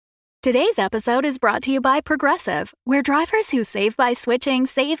Today's episode is brought to you by Progressive, where drivers who save by switching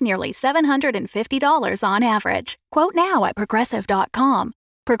save nearly $750 on average. Quote now at Progressive.com.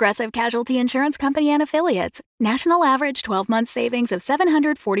 Progressive Casualty Insurance Company and Affiliates. National average 12-month savings of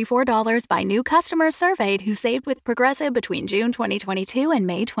 $744 by new customers surveyed who saved with Progressive between June 2022 and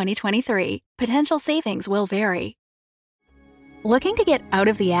May 2023. Potential savings will vary. Looking to get out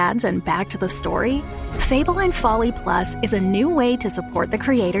of the ads and back to the story? Fable and Folly Plus is a new way to support the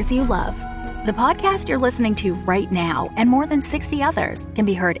creators you love. The podcast you're listening to right now and more than 60 others can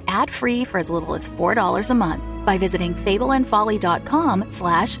be heard ad-free for as little as $4 a month by visiting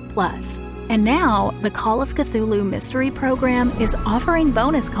fableandfolly.com/plus. And now, the Call of Cthulhu Mystery Program is offering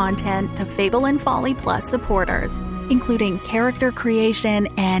bonus content to Fable and Folly Plus supporters, including character creation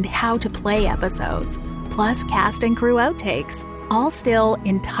and how-to-play episodes, plus cast and crew outtakes, all still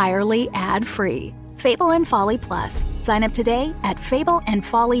entirely ad-free. Fable and Folly Plus. Sign up today at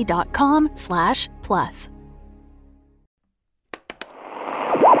fableandfolly.com/plus.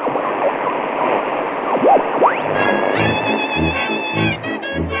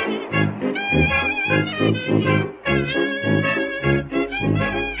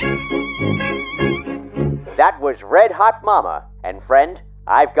 That was Red Hot Mama. And friend,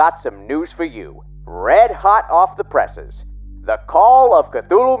 I've got some news for you. Red hot off the presses. The Call of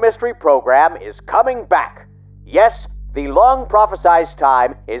Cthulhu Mystery Program is coming back. Yes, the long-prophesized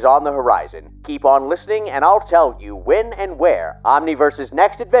time is on the horizon. Keep on listening and I'll tell you when and where Omniverse's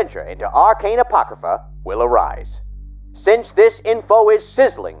next adventure into Arcane Apocrypha will arise. Since this info is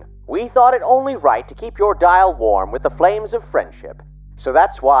sizzling, we thought it only right to keep your dial warm with the flames of friendship. So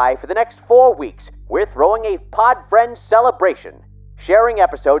that's why, for the next 4 weeks, we're throwing a Podfriends celebration, sharing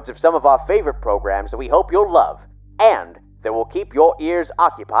episodes of some of our favorite programs that we hope you'll love, and that will keep your ears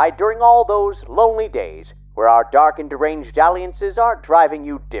occupied during all those lonely days where our dark and deranged dalliances are driving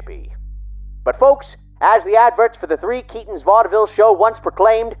you dippy. But folks, as the adverts for the Three Keatons vaudeville show once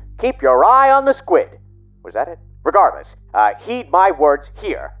proclaimed, keep your eye on the squid. Was that it? Regardless, heed my words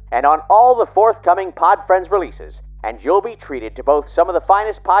here and on all the forthcoming Podfriends releases, and you'll be treated to both some of the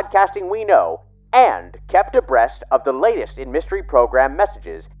finest podcasting we know and kept abreast of the latest in Mystery Program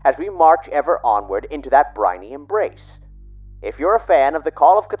messages as we march ever onward into that briny embrace. If you're a fan of the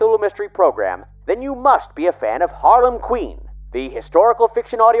Call of Cthulhu Mystery Program, then you must be a fan of Harlem Queen, the historical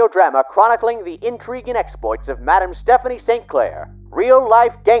fiction audio drama chronicling the intrigue and exploits of Madame Stephanie St. Clair,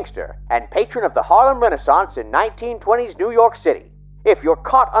 real-life gangster and patron of the Harlem Renaissance in 1920s New York City. If you're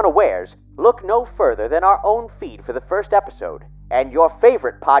caught unawares, look no further than our own feed for the first episode, and your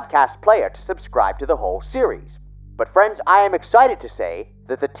favorite podcast player to subscribe to the whole series. But friends, I am excited to say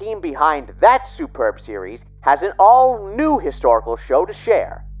that the team behind that superb series has an all-new historical show to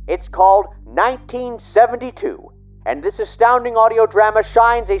share. It's called 1972, and this astounding audio drama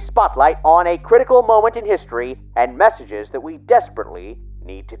shines a spotlight on a critical moment in history and messages that we desperately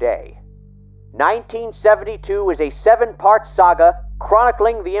need today. 1972 is a 7-part saga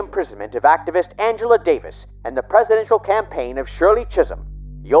chronicling the imprisonment of activist Angela Davis and the presidential campaign of Shirley Chisholm.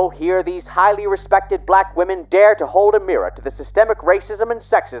 You'll hear these highly respected black women dare to hold a mirror to the systemic racism and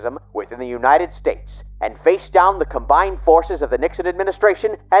sexism within the United States and face down the combined forces of the Nixon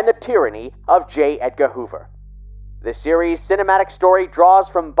administration and the tyranny of J. Edgar Hoover. The series' cinematic story draws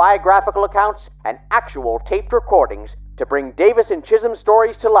from biographical accounts and actual taped recordings to bring Davis and Chisholm's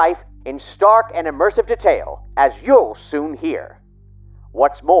stories to life in stark and immersive detail, as you'll soon hear.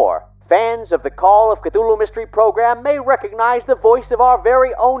 What's more, fans of the Call of Cthulhu Mystery Program may recognize the voice of our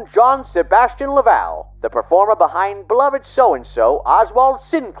very own John Sebastian Laval, the performer behind beloved so-and-so Oswald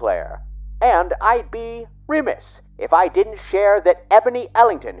Sinclair. And I'd be remiss if I didn't share that Ebony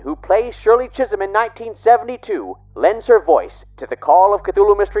Ellington, who plays Shirley Chisholm in 1972, lends her voice to the Call of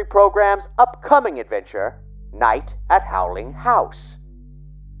Cthulhu Mystery Program's upcoming adventure, Night at Howling House.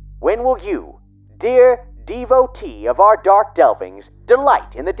 When will you, dear devotee of our dark delvings,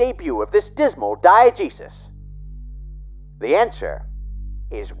 delight in the debut of this dismal diegesis? The answer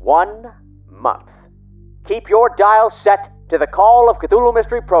is 1 month. Keep your dial set to the Call of Cthulhu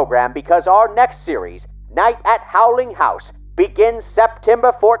Mystery Program because our next series, Night at Howling House, begins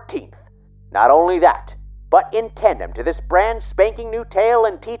September 14th. Not only that, but in tandem to this brand spanking new tale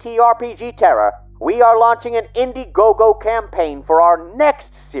and TTRPG terror, we are launching an Indiegogo campaign for our next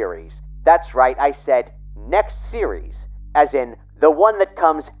series. That's right, I said next series, as in the one that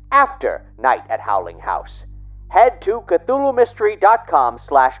comes after Night at Howling House. Head to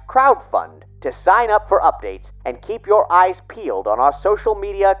CthulhuMystery.com/crowdfund to sign up for updates and keep your eyes peeled on our social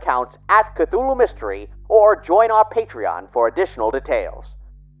media accounts at Cthulhu Mystery or join our Patreon for additional details.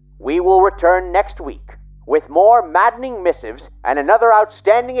 We will return next week with more maddening missives and another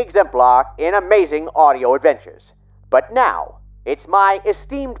outstanding exemplar in amazing audio adventures. But now, it's my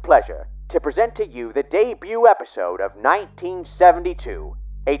esteemed pleasure to present to you the debut episode of 1972,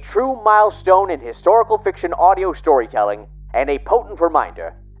 a true milestone in historical fiction audio storytelling and a potent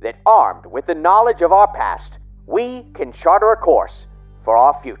reminder that armed with the knowledge of our past, we can charter a course for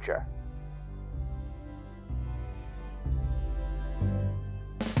our future.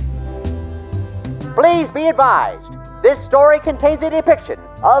 Please be advised, this story contains a depiction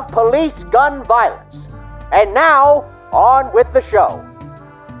of police gun violence. And now, on with the show.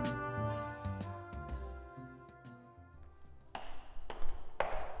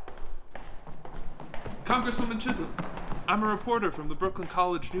 Congresswoman Chisholm, I'm a reporter from the Brooklyn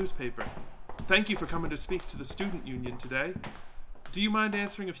College newspaper. Thank you for coming to speak to the student union today. Do you mind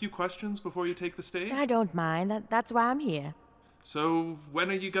answering a few questions before you take the stage? I don't mind. That's why I'm here. So, when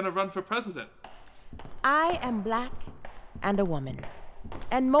are you going to run for president? I am black and a woman.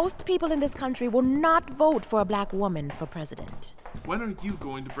 And most people in this country will not vote for a black woman for president. When are you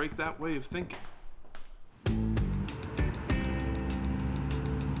going to break that way of thinking?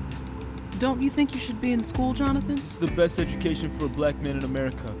 Don't you think you should be in school, Jonathan? It's the best education for a black man in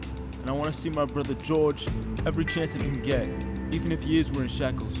America. And I want to see my brother George every chance I can get, even if he is wearing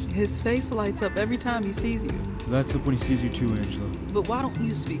shackles. His face lights up every time he sees you. Lights up when he sees you too, Angela. But why don't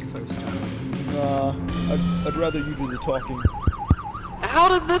you speak first, Jonathan? I'd rather you do the talking. How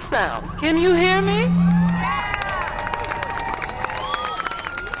does this sound? Can you hear me?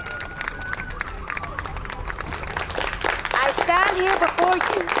 I stand here before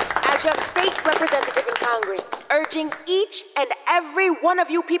you as your state representative in Congress, urging each and every one of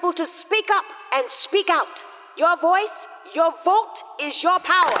you people to speak up and speak out. Your voice, your vote is your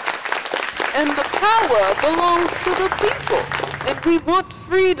power. And the power belongs to the people. And we want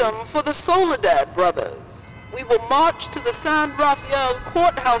freedom for the Soledad brothers. We will march to the San Rafael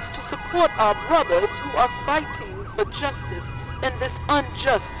courthouse to support our brothers who are fighting for justice in this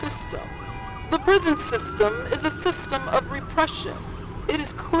unjust system. The prison system is a system of repression. It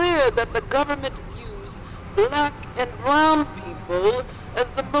is clear that the government views black and brown people as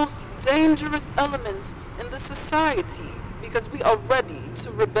the most dangerous elements in the society because we are ready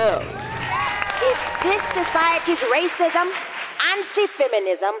to rebel. If this society's racism,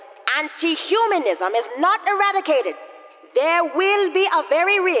 anti-feminism, anti-humanism is not eradicated, there will be a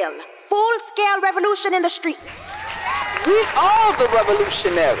very real, full-scale revolution in the streets. We are the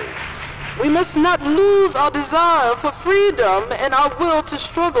revolutionaries. We must not lose our desire for freedom and our will to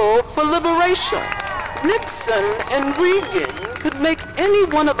struggle for liberation. Nixon and Reagan could make any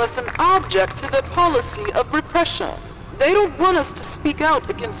one of us an object to their policy of repression. They don't want us to speak out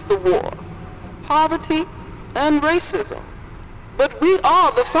against the war, poverty, and racism. But we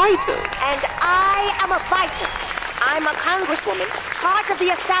are the fighters. And I am a fighter. I'm a congresswoman, part of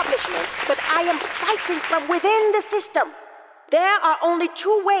the establishment, but I am fighting from within the system. There are only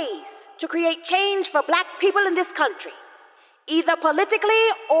two ways to create change for black people in this country. Either politically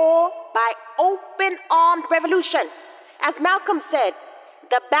or by open-armed revolution. As Malcolm said,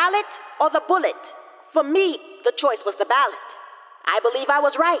 the ballot or the bullet. For me, the choice was the ballot. I believe I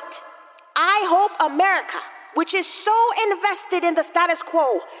was right. I hope America, which is so invested in the status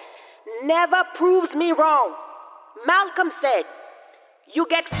quo, never proves me wrong. Malcolm said, you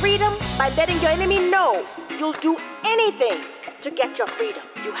get freedom by letting your enemy know you'll do anything to get your freedom.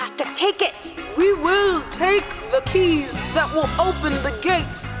 You have to take it. We will take the keys that will open the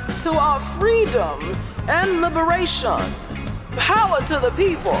gates to our freedom and liberation. Power to the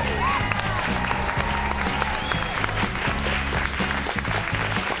people.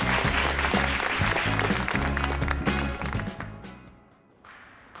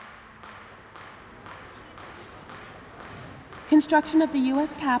 Construction of the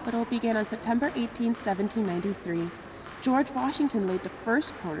U.S. Capitol began on September 18, 1793. George Washington laid the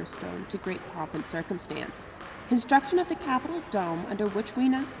first cornerstone to great pomp and circumstance. Construction of the Capitol dome, under which we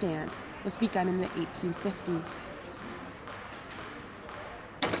now stand, was begun in the 1850s.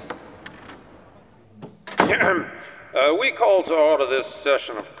 We call to order this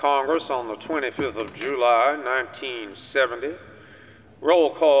session of Congress on the 25th of July, 1970.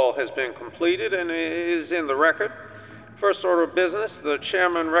 Roll call has been completed and is in the record. First order of business, the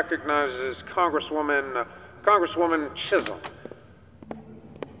chairman recognizes Congresswoman Chisholm.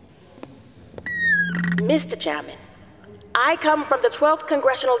 Mr. Chairman, I come from the 12th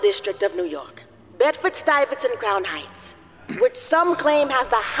Congressional District of New York, Bedford-Stuyvesant, Crown Heights, which some claim has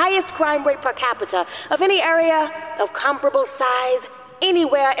the highest crime rate per capita of any area of comparable size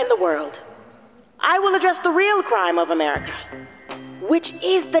anywhere in the world. I will address the real crime of America, which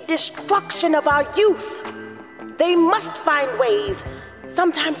is the destruction of our youth. They must find ways,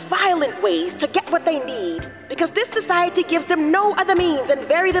 sometimes violent ways, to get what they need, because this society gives them no other means and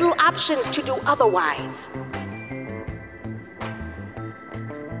very little options to do otherwise.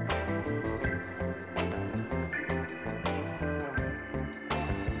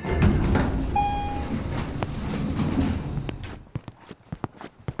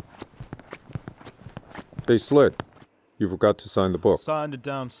 Hey, Slick, you forgot to sign the book. Signed it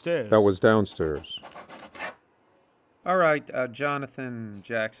downstairs. That was downstairs. All right, Jonathan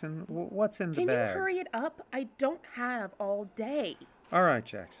Jackson, what's in the bag? Can you hurry it up? I don't have all day. All right,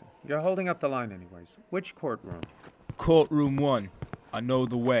 Jackson. You're holding up the line anyways. Which courtroom? Courtroom 1. I know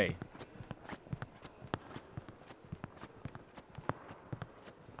the way.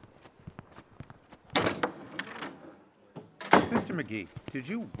 Mr. McGee, did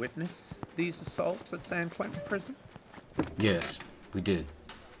you witness these assaults at San Quentin Prison? Yes, we did.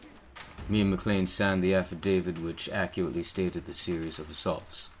 Me and McLean signed the affidavit which accurately stated the series of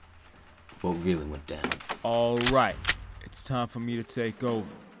assaults. What really went down. All right. It's time for me to take over.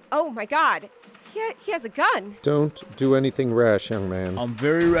 Oh my God. He has a gun. Don't do anything rash, young man. I'm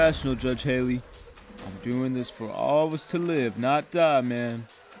very rational, Judge Haley. I'm doing this for all of us to live, not die, man.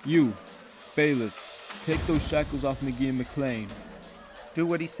 You, bailiff, take those shackles off McGee and McLean. Do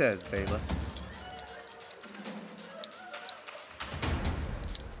what he says, bailiff.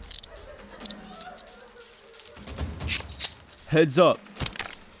 Heads up.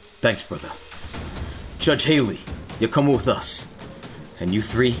 Thanks, brother. Judge Haley, you're coming with us. And you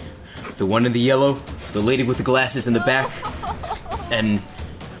three, the one in the yellow, the lady with the glasses in the back, and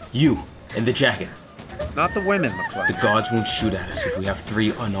you in the jacket. Not the women, McLean. The guards won't shoot at us if we have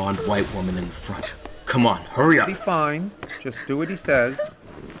 3 unarmed white women in the front. Come on, hurry up. It'll be fine. Just do what he says,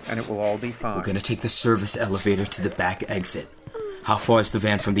 and it will all be fine. We're gonna take the service elevator to the back exit. How far is the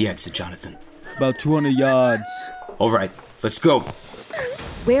van from the exit, Jonathan? About 200 yards. All right, let's go.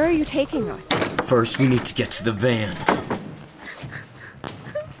 Where are you taking us? First, we need to get to the van.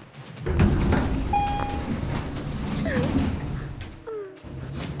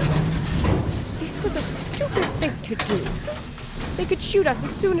 This was a stupid thing to do. They could shoot us as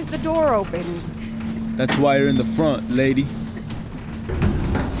soon as the door opens. That's why you're in the front, lady.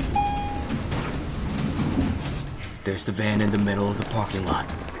 There's the van in the middle of the parking lot.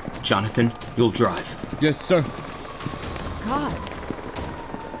 Jonathan, you'll drive. Yes, sir. God.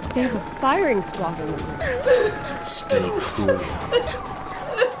 They have a firing squad in the room. Stay cool.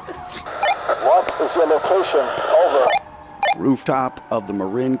 What is your location? Over. Rooftop of the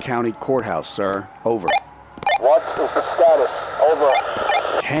Marin County Courthouse, sir. Over. What is the status? Over.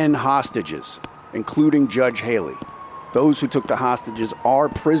 10 hostages, including Judge Haley. Those who took the hostages are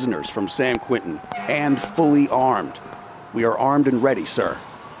prisoners from San Quentin and fully armed. We are armed and ready, sir.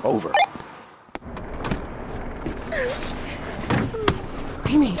 Over.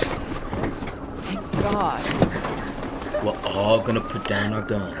 We made it. Thank God. We're all gonna put down our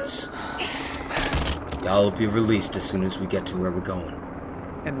guns. Y'all will be released as soon as we get to where we're going.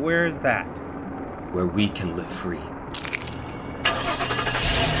 And where is that? Where we can live free.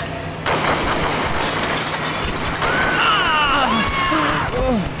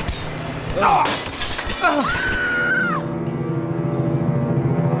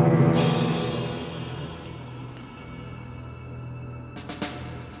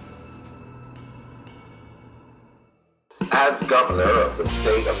 As governor of the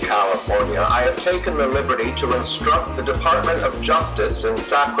state of California, I have taken the liberty to instruct the Department of Justice in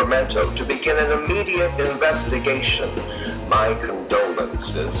Sacramento to begin an immediate investigation. My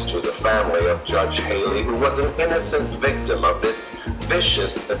condolences to the family of Judge Haley, who was an innocent victim of this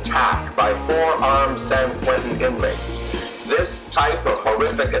vicious attack by 4 armed San Quentin inmates. This type of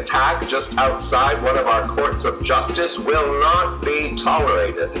horrific attack just outside one of our courts of justice will not be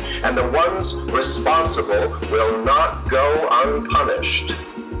tolerated, and the ones responsible will not go unpunished.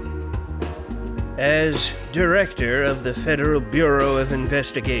 As director of the Federal Bureau of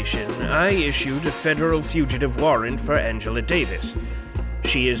Investigation, I issued a federal fugitive warrant for Angela Davis.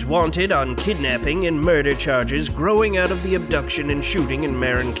 She is wanted on kidnapping and murder charges growing out of the abduction and shooting in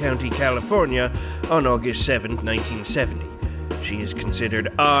Marin County, California on August 7, 1970. She is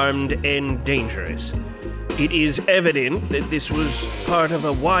considered armed and dangerous. It is evident that this was part of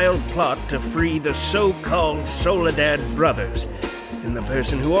a wild plot to free the so-called Soledad brothers, and the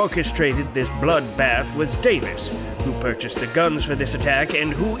person who orchestrated this bloodbath was Davis, who purchased the guns for this attack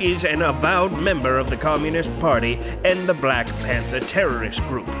and who is an avowed member of the Communist Party and the Black Panther terrorist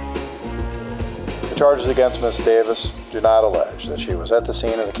group. The charges against Ms. Davis do not allege that she was at the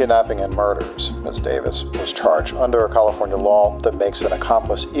scene of the kidnapping and murders. Ms. Davis was charged under a California law that makes an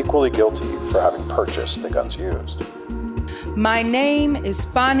accomplice equally guilty for having purchase the guns used. My name is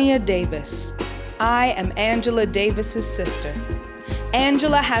Fania Davis. I am Angela Davis's sister.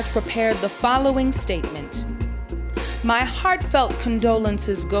 Angela has prepared the following statement. My heartfelt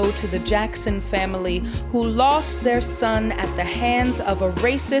condolences go to the Jackson family who lost their son at the hands of a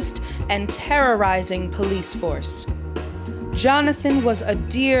racist and terrorizing police force. Jonathan was a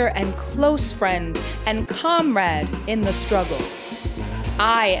dear and close friend and comrade in the struggle.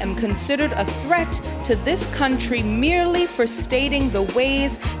 I am considered a threat to this country merely for stating the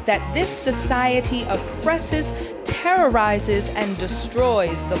ways that this society oppresses, terrorizes, and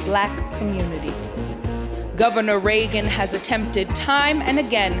destroys the Black community. Governor Reagan has attempted time and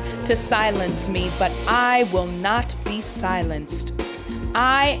again to silence me, but I will not be silenced.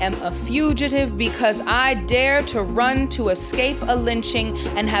 I am a fugitive because I dare to run to escape a lynching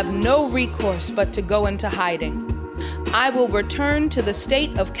and have no recourse but to go into hiding. I will return to the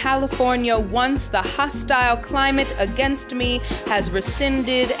state of California once the hostile climate against me has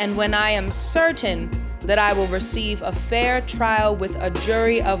rescinded and when I am certain that I will receive a fair trial with a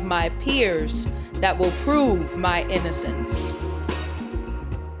jury of my peers that will prove my innocence.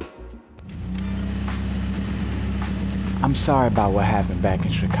 I'm sorry about what happened back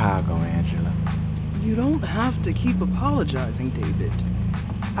in Chicago, Angela. You don't have to keep apologizing, David.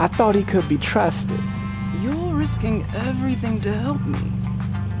 I thought he could be trusted. You're risking everything to help me.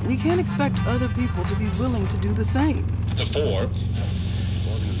 We can't expect other people to be willing to do the same. The four.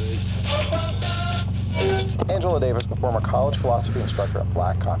 Angela Davis, the former college philosophy instructor and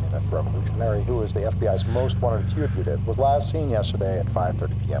Black communist revolutionary who is the FBI's most wanted fugitive, was last seen yesterday at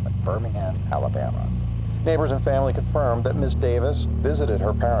 5:30 p.m. in Birmingham, Alabama. Neighbors and family confirmed that Ms. Davis visited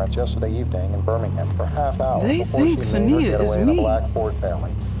her parents yesterday evening in Birmingham for a half hour They before think she made her Fania is getaway in a me. Black Ford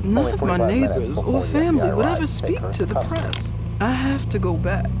family. None Only of my 45 minutes neighbors before or the family FBI would arrived ever to take speak her to the custody. press. I have to go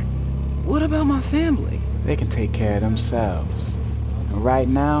back. What about my family? They can take care of themselves. And right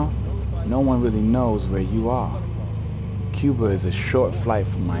now, no one really knows where you are. Cuba is a short flight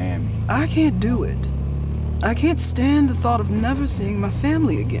from Miami. I can't do it. I can't stand the thought of never seeing my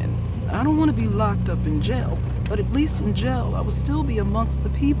family again. I don't want to be locked up in jail, but at least in jail I will still be amongst the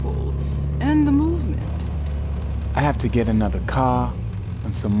people and the movement. I have to get another car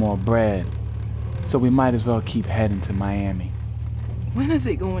and some more bread, so we might as well keep heading to Miami. When are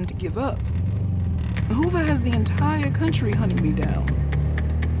they going to give up? Hoover has the entire country hunting me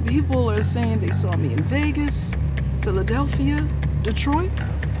down. People are saying they saw me in Vegas, Philadelphia, Detroit.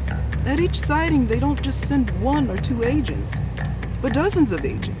 At each sighting, they don't just send 1 or 2 agents, but dozens of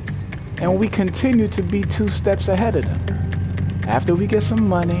agents. And we continue to be 2 steps ahead of them. After we get some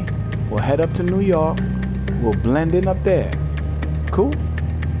money, we'll head up to New York. We'll blend in up there. Cool?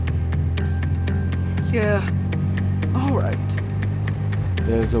 Yeah, all right.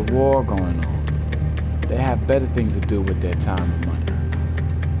 There's a war going on. They have better things to do with their time and money.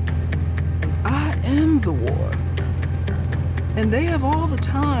 I am the war. And they have all the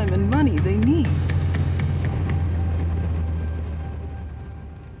time and money they need.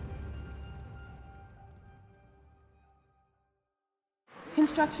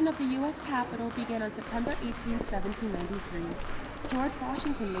 Construction of the U.S. Capitol began on September 18, 1793. George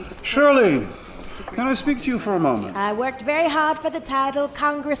Washington laid the first Shirley, cornerstone can I speak to you for a moment? I worked very hard for the title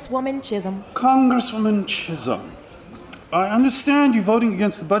Congresswoman Chisholm. Congresswoman Chisholm, I understand you voting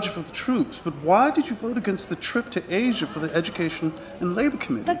against the budget for the troops, but why did you vote against the trip to Asia for the Education and Labor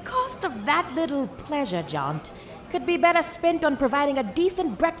Committee? The cost of that little pleasure jaunt could be better spent on providing a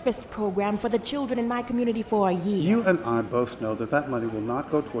decent breakfast program for the children in my community for a year. You and I both know that that money will not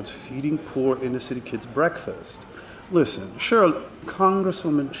go towards feeding poor inner-city kids breakfast. Listen, Shirley,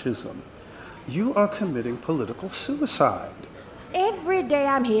 Congresswoman Chisholm, you are committing political suicide. Every day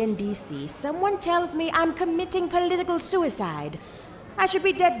I'm here in D.C., someone tells me I'm committing political suicide. I should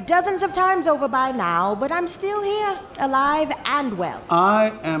be dead dozens of times over by now, but I'm still here, alive and well.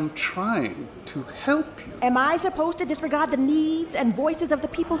 I am trying to help you. Am I supposed to disregard the needs and voices of the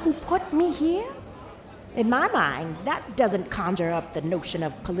people who put me here? In my mind, that doesn't conjure up the notion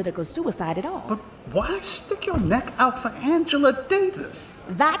of political suicide at all. But why stick your neck out for Angela Davis?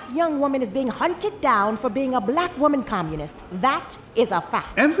 That young woman is being hunted down for being a black woman communist. That is a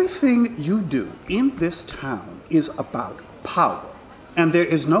fact. Everything you do in this town is about power. And there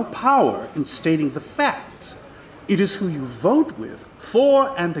is no power in stating the facts. It is who you vote with,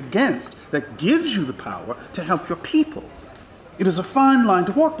 for and against, that gives you the power to help your people. It is a fine line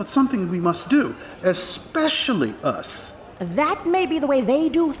to walk, but something we must do, especially us. That may be the way they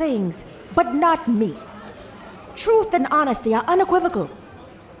do things, but not me. Truth and honesty are unequivocal.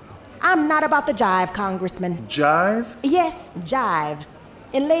 I'm not about the jive, Congressman. Jive? Yes, jive.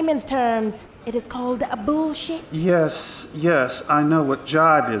 In layman's terms, it is called a bullshit. Yes, I know what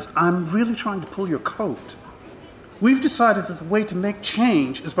jive is. I'm really trying to pull your coat. We've decided that the way to make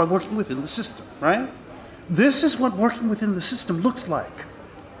change is by working within the system, right? This is what working within the system looks like.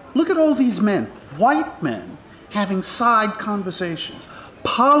 Look at all these men, white men, having side conversations.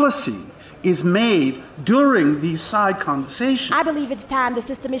 Policy is made during these side conversations. I believe it's time the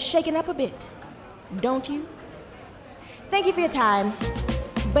system is shaken up a bit. Don't you? Thank you for your time.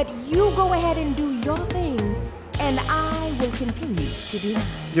 But you go ahead and do your thing, and I will continue to do mine.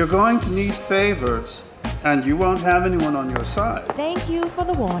 You're going to need favors, and you won't have anyone on your side. Thank you for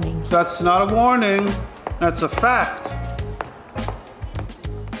the warning. That's not a warning. That's a fact.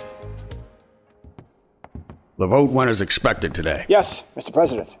 The vote went as expected today. Yes, Mr.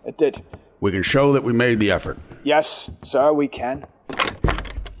 President, it did. We can show that we made the effort. Yes, sir, we can.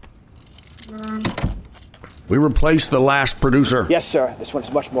 We replaced the last producer. Yes, sir. This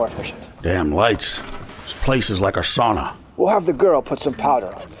one's much more efficient. Damn lights. This place is like a sauna. We'll have the girl put some powder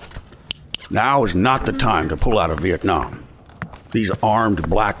on it. Now is not the time to pull out of Vietnam. These armed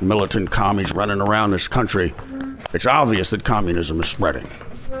black militant commies running around this country, it's obvious that communism is spreading.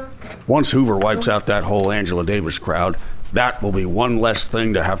 Once Hoover wipes out that whole Angela Davis crowd, that will be one less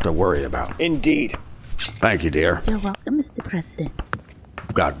thing to have to worry about. Indeed. Thank you, dear. You're welcome, Mr. President.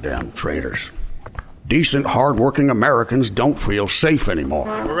 Goddamn traitors. Decent, hard-working Americans don't feel safe anymore.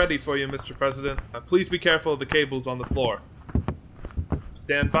 We're ready for you, Mr. President. Please be careful of the cables on the floor.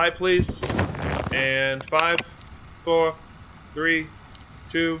 Stand by, please. And 5, 4, 3,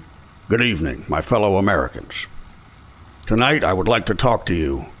 2. Good evening, my fellow Americans. Tonight, I would like to talk to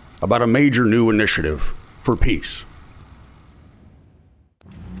you about a major new initiative for peace.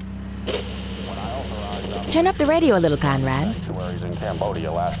 Turn up the radio a little, Conrad. Sanctuaries in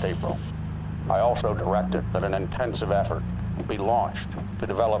Cambodia last April. I also directed that an intensive effort be launched to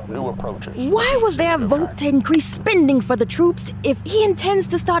develop new approaches. Why was there a vote to increase spending for the troops if he intends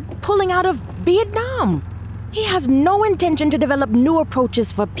to start pulling out of Vietnam? He has no intention to develop new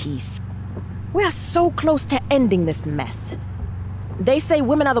approaches for peace. We are so close to ending this mess. They say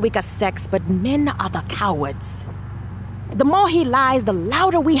women are the weaker sex, but men are the cowards. The more he lies, the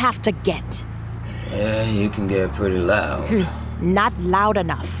louder we have to get. Yeah, you can get pretty loud. Not loud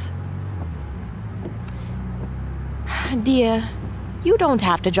enough. Dear, you don't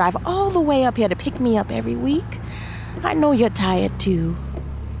have to drive all the way up here to pick me up every week. I know you're tired too.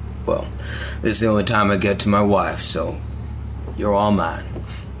 Well, this is the only time I get to my wife, so you're all mine.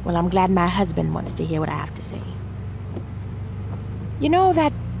 Well, I'm glad my husband wants to hear what I have to say. You know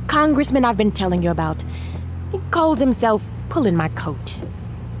that congressman I've been telling you about? He calls himself pulling my coat.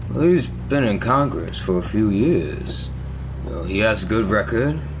 Well, he's been in Congress for a few years. You know, he has a good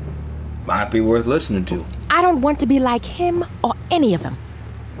record. Might be worth listening to. I don't want to be like him or any of them.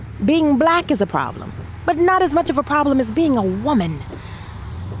 Being black is a problem, but not as much of a problem as being a woman.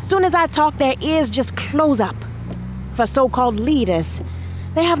 Soon as I talk, their ears just close up. For so-called leaders,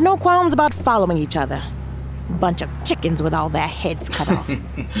 they have no qualms about following each other. Bunch of chickens with all their heads cut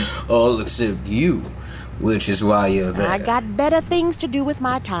off. All except you, which is why you're there. I got better things to do with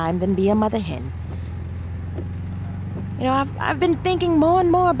my time than be a mother hen. You know, I've been thinking more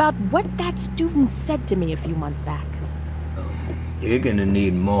and more about what that student said to me a few months back. You're gonna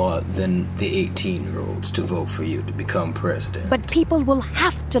need more than the 18-year-olds to vote for you to become president. But people will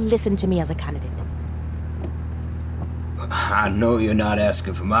have to listen to me as a candidate. I know you're not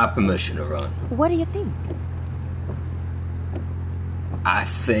asking for my permission to run. What do you think? I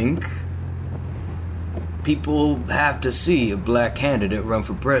think people have to see a black candidate run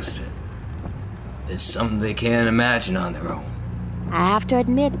for president. It's something they can't imagine on their own. I have to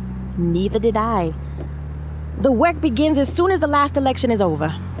admit, neither did I. The work begins as soon as the last election is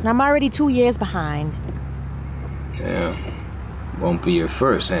over. I'm already 2 years behind. Yeah. Won't be your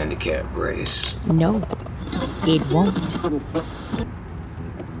first handicap race. No, it won't.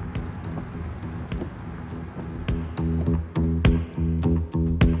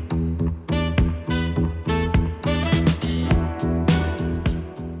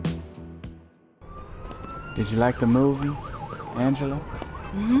 Did you like the movie, Angela?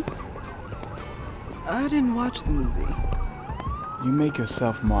 I didn't watch the movie. You make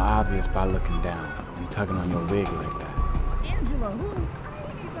yourself more obvious by looking down and tugging on your wig like that. Angela, who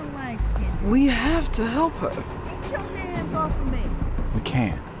don't like skin? We have to help her. Get your hands off of me. We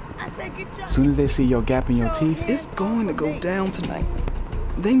can't. I said get your... As soon as they see your gap in your teeth... It's going to go down tonight.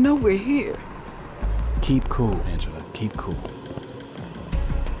 They know we're here. Keep cool, Angela. Keep cool.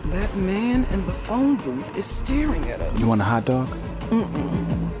 That man in the phone booth is staring at us. You want a hot dog?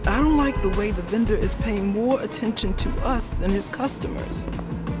 I don't like the way the vendor is paying more attention to us than his customers.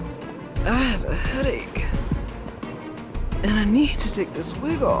 I have a headache. And I need to take this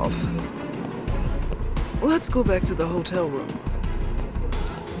wig off. Let's go back to the hotel room.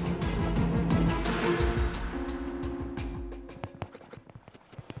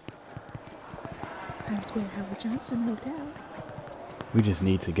 Times Square Howard Johnson Hotel. We just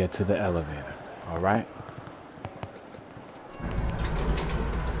need to get to the elevator, all right?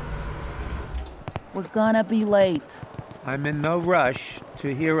 We're gonna be late. I'm in no rush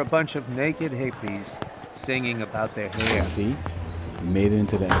to hear a bunch of naked hippies singing about their hair. See? We made it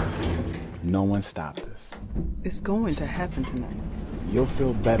into the elevator. No one stopped us. It's going to happen tonight. You'll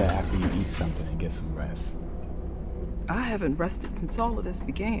feel better after you eat something and get some rest. I haven't rested since all of this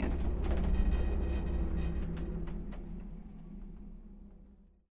began.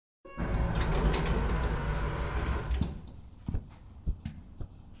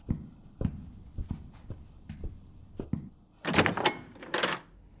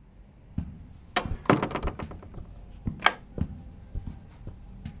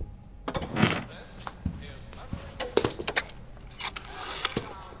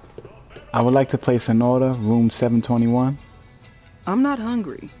 I would like to place an order, room 721. I'm not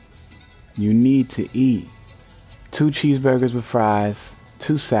hungry. You need to eat. 2 cheeseburgers with fries,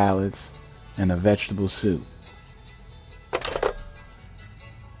 2 salads, and a vegetable soup.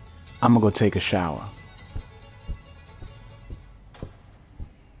 I'm gonna go take a shower.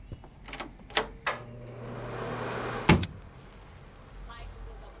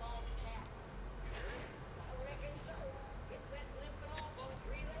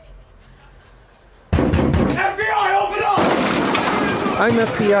 I'm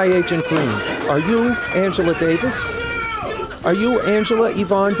FBI Agent Green. Are you Angela Davis? Are you Angela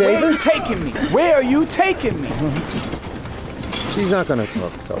Yvonne Davis? Where are you taking me? Where are you taking me? She's not gonna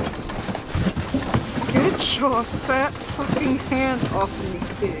talk, fellas. Get your fat fucking hand off me,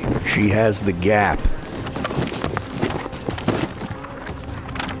 pig. She has the gap.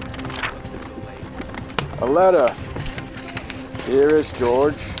 A letter. Dearest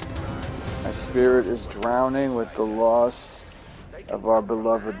George, my spirit is drowning with the loss of our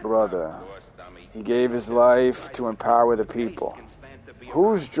beloved brother. He gave his life to empower the people.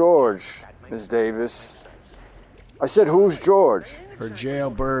 Who's George, Miss Davis? I said, who's George? Her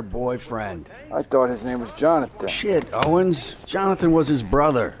jailbird boyfriend. I thought his name was Jonathan. Shit, Owens. Jonathan was his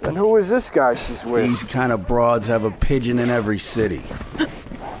brother. Then who is this guy she's with? These kind of broads have a pigeon in every city.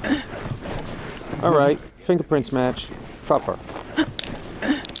 All right, fingerprints match. Cuff her.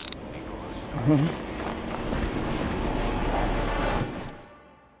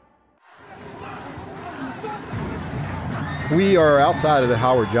 We are outside of the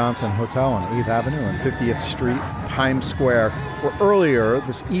Howard Johnson Hotel on 8th Avenue and 50th Street, Times Square, where earlier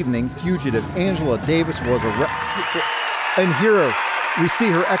this evening, fugitive Angela Davis was arrested. And here we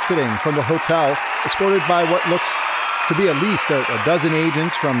see her exiting from the hotel, escorted by what looks to be at least a dozen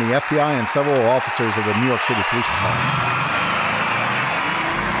agents from the FBI and several officers of the New York City Police Department.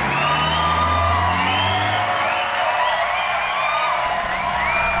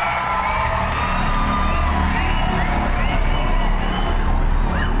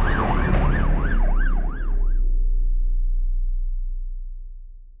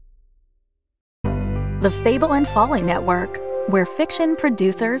 The Fable and Folly Network, where fiction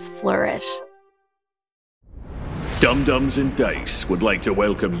producers flourish. Dum-Dums and Dice would like to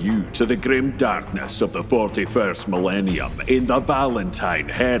welcome you to the grim darkness of the 41st millennium in the Valentine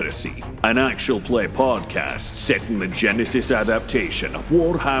Heresy, an actual play podcast set in the Genesis adaptation of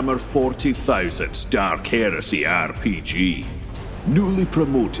Warhammer 40,000's Dark Heresy RPG. Newly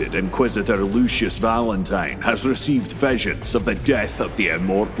promoted Inquisitor Lucius Valentine has received visions of the death of the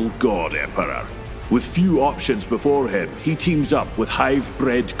immortal God Emperor. With few options before him, he teams up with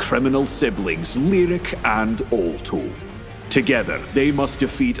hive-bred criminal siblings Lyric and Alto. Together, they must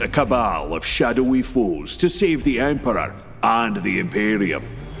defeat a cabal of shadowy foes to save the Emperor and the Imperium.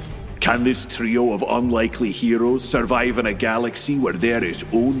 Can this trio of unlikely heroes survive in a galaxy where there is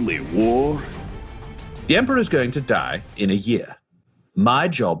only war? The Emperor is going to die in a year. My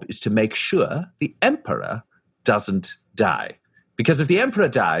job is to make sure the Emperor doesn't die. Because if the Emperor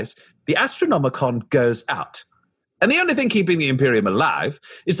dies, the Astronomicon goes out. And the only thing keeping the Imperium alive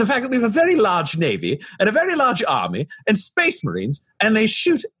is the fact that we have a very large navy and a very large army and space marines, and they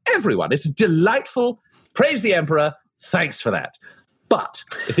shoot everyone. It's delightful. Praise the Emperor. Thanks for that. But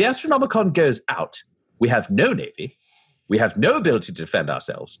if the Astronomicon goes out, we have no navy, we have no ability to defend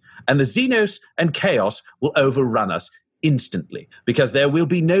ourselves, and the Xenos and Chaos will overrun us instantly because there will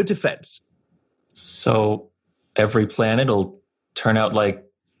be no defense. So every planet will turn out like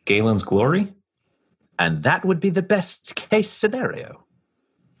Galen's glory? And that would be the best case scenario.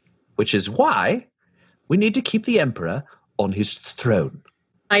 Which is why we need to keep the Emperor on his throne.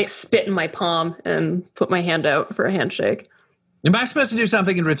 I spit in my palm and put my hand out for a handshake. Am I supposed to do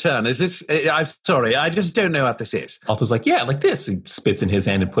something in return? Is this... I'm sorry, I just don't know what this is. Alto's like, yeah, like this. He spits in his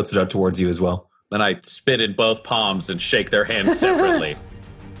hand and puts it out towards you as well. Then I spit in both palms and shake their hands separately.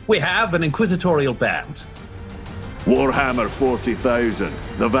 We have an inquisitorial band. Warhammer 40,000,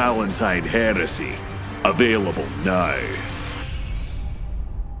 The Valentine Heresy. Available now.